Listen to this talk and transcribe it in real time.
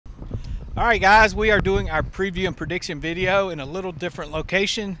All right, guys, we are doing our preview and prediction video in a little different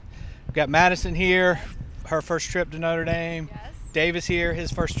location. We've got Madison here, her first trip to Notre Dame. Yes. Davis here, his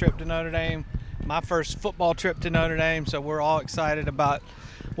first trip to Notre Dame. My first football trip to Notre Dame, so we're all excited about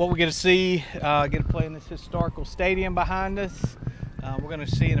what we get to see, get to play in this historical stadium behind us. We're going to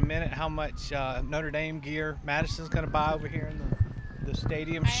see in a minute how much Notre Dame gear Madison's going to buy over here in the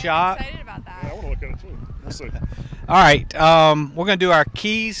stadium shop. I'm excited about that. Yeah, I want to look at it too. We'll see. All right, we're going to do our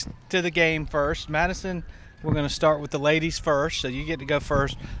keys to the game first. Madison, we're going to start with the ladies first, so you get to go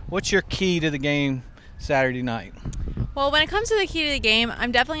first. What's your key to the game Saturday night? Well, when it comes to the key to the game,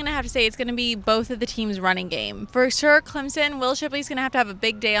 I'm definitely going to have to say it's going to be both of the teams' running game. For sure, Clemson, Will Shipley's going to have a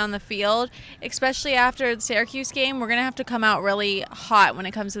big day on the field, especially after the Syracuse game. We're going to have to come out really hot when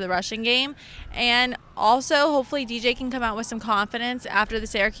it comes to the rushing game. And also, hopefully, DJ can come out with some confidence after the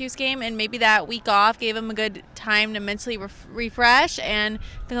Syracuse game, and maybe that week off gave him a good time to mentally refresh, and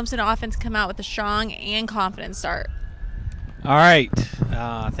the Clemson offense come out with a strong and confident start. All right,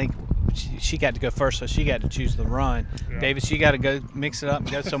 I think she got to go first, so she got to choose the run. Yeah. Davis, you got to go mix it up and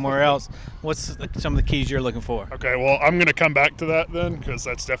go somewhere else. What's some of the keys you're looking for? Okay, well, I'm going to come back to that then because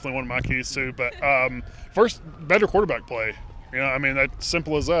that's definitely one of my keys too. But first, better quarterback play. You know, I mean, that's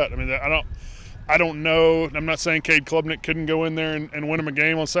simple as that. I mean, I don't know. I'm not saying Cade Klubnik couldn't go in there and win him a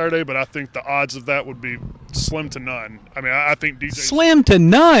game on Saturday, but I think the odds of that would be slim to none. I mean, I think DJ. Slim to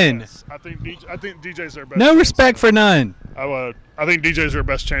none. Yes, I think DJ's their best. No chance respect for none. I think DJ's their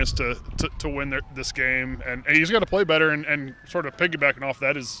best chance to win this game, and he's got to play better. And sort of piggybacking off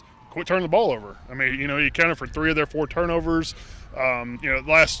that is quit turning the ball over. I mean, you know, he accounted for 3 of their 4 turnovers. You know,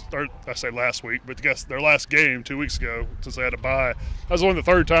 I say last week, but I guess their last game 2 weeks ago, since they had to bye, that was only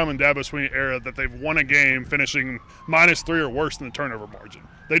the 3rd time in Dabo Swinney era that they've won a game finishing -3 or worse than the turnover margin.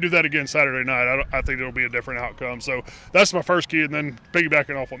 They do that again Saturday night. I think it'll be a different outcome. So that's my first key. And then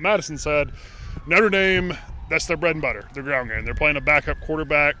piggybacking off what Madison said, Notre Dame, that's their bread and butter, their ground game. They're playing a backup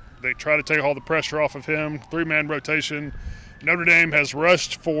quarterback. They try to take all the pressure off of him, 3-man rotation. Notre Dame has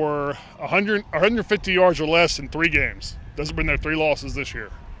rushed for 150 yards or less in 3 games. Those have been their 3 losses this year.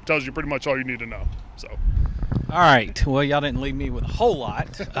 Tells you pretty much all you need to know. So, all right. Well, y'all didn't leave me with a whole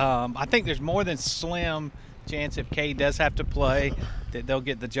lot. I think there's more than slim chance if Cade does have to play that they'll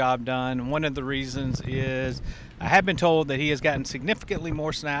get the job done. And one of the reasons is I have been told that he has gotten significantly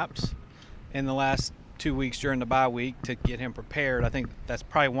more snaps in the last 2 weeks during the bye week to get him prepared. I think that's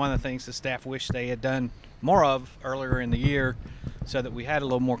probably one of the things the staff wish they had done more of earlier in the year so that we had a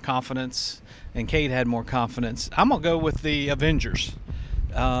little more confidence and Cade had more confidence. I'm going to go with the Avengers.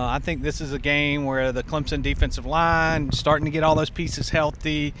 I think this is a game where the Clemson defensive line starting to get all those pieces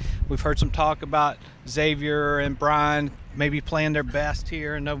healthy. We've heard some talk about Xavier and Brian maybe playing their best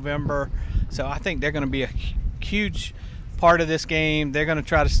here in November. So I think they're going to be a huge part of this game. They're going to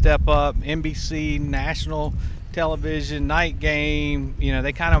try to step up. NBC, national television, night game. You know,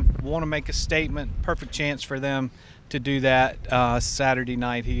 they kind of want to make a statement. Perfect chance for them to do that Saturday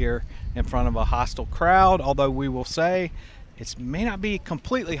night here in front of a hostile crowd, although we will say it may not be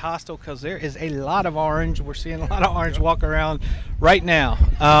completely hostile because there is a lot of orange. We're seeing a lot of orange walk around right now.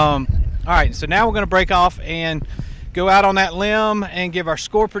 All right, so now we're going to break off and go out on that limb and give our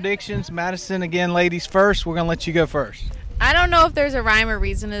score predictions. Madison, again, ladies first. We're going to let you go first. I don't know if there's a rhyme or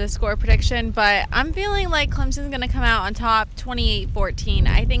reason to the score prediction, but I'm feeling like Clemson's going to come out on top 28-14.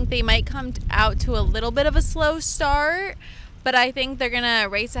 I think they might come out to a little bit of a slow start, but I think they're going to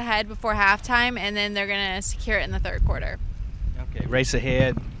race ahead before halftime, and then they're going to secure it in the 3rd quarter. Okay, race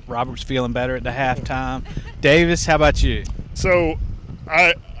ahead. Robert's feeling better at the halftime. Davis, how about you? So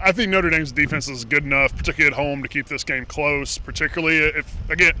I think Notre Dame's defense is good enough, particularly at home, to keep this game close. Particularly if,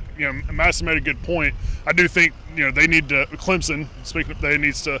 again, you know, Madison made a good point. I do think, you know, they need to. Clemson, speaking of, they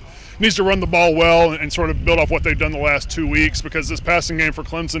needs to run the ball well and sort of build off what they've done the last 2 weeks, because this passing game for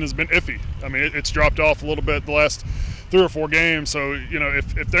Clemson has been iffy. I mean, it's dropped off a little bit the last 3 or 4 games. So, you know,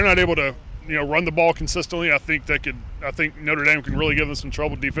 if they're not able to, you know, run the ball consistently, I think Notre Dame can really give them some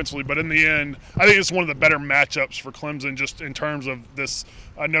trouble defensively. But in the end, I think it's one of the better matchups for Clemson just in terms of this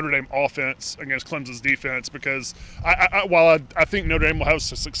Notre Dame offense against Clemson's defense, because while I think Notre Dame will have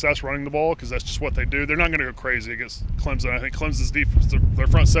some success running the ball because that's just what they do, they're not going to go crazy against Clemson. I think Clemson's defense, their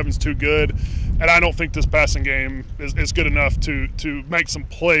front seven's too good, and I don't think this passing game is good enough to make some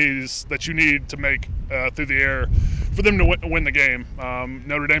plays that you need to make through the air for them to win the game.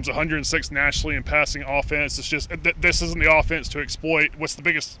 Notre Dame's 106 nationally in passing offense. It's just this isn't the offense to exploit what's the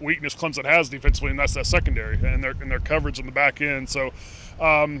biggest weakness Clemson has defensively, and that's that secondary and their coverage on the back end. So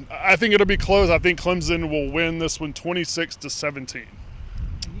I think it'll be close. I think Clemson will win this one 26-17.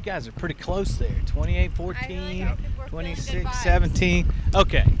 You guys are pretty close there. 28-14, I feel like we're feeling good 26-17.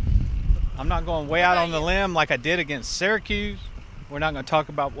 Okay. I'm not going way out on the limb like I did against Syracuse. We're not going to talk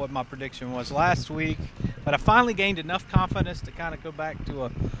about what my prediction was last week, but I finally gained enough confidence to kind of go back to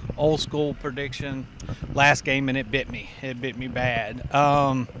a old school prediction last game, and it bit me. It bit me bad.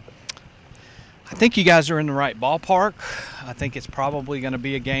 I think you guys are in the right ballpark. I think it's probably going to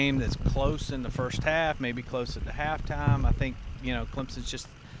be a game that's close in the first half, maybe close at the halftime. I think, Clemson's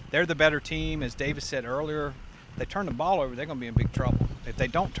they're the better team. As Davis said earlier, if they turn the ball over, they're going to be in big trouble. If they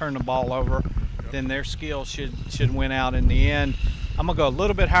don't turn the ball over, then their skill should win out in the end. I'm going to go a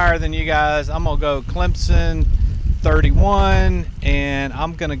little bit higher than you guys. I'm going to go Clemson 31, and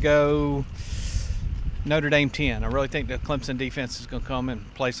I'm going to go Notre Dame 10. I really think the Clemson defense is going to come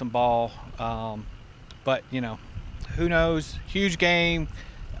and play some ball. But, who knows? Huge game,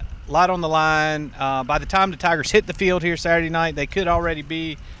 a lot on the line. By the time the Tigers hit the field here Saturday night, they could already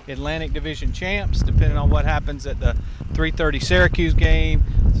be Atlantic Division champs, depending on what happens at the 3:30 Syracuse game.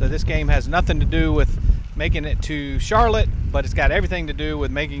 So this game has nothing to do with making it to Charlotte, but it's got everything to do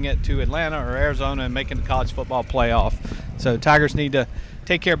with making it to Atlanta or Arizona and making the college football playoff. So Tigers need to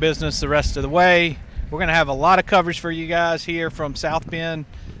take care of business the rest of the way. We're going to have a lot of coverage for you guys here from South Bend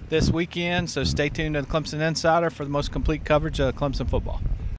this weekend, so stay tuned to the Clemson Insider for the most complete coverage of Clemson football.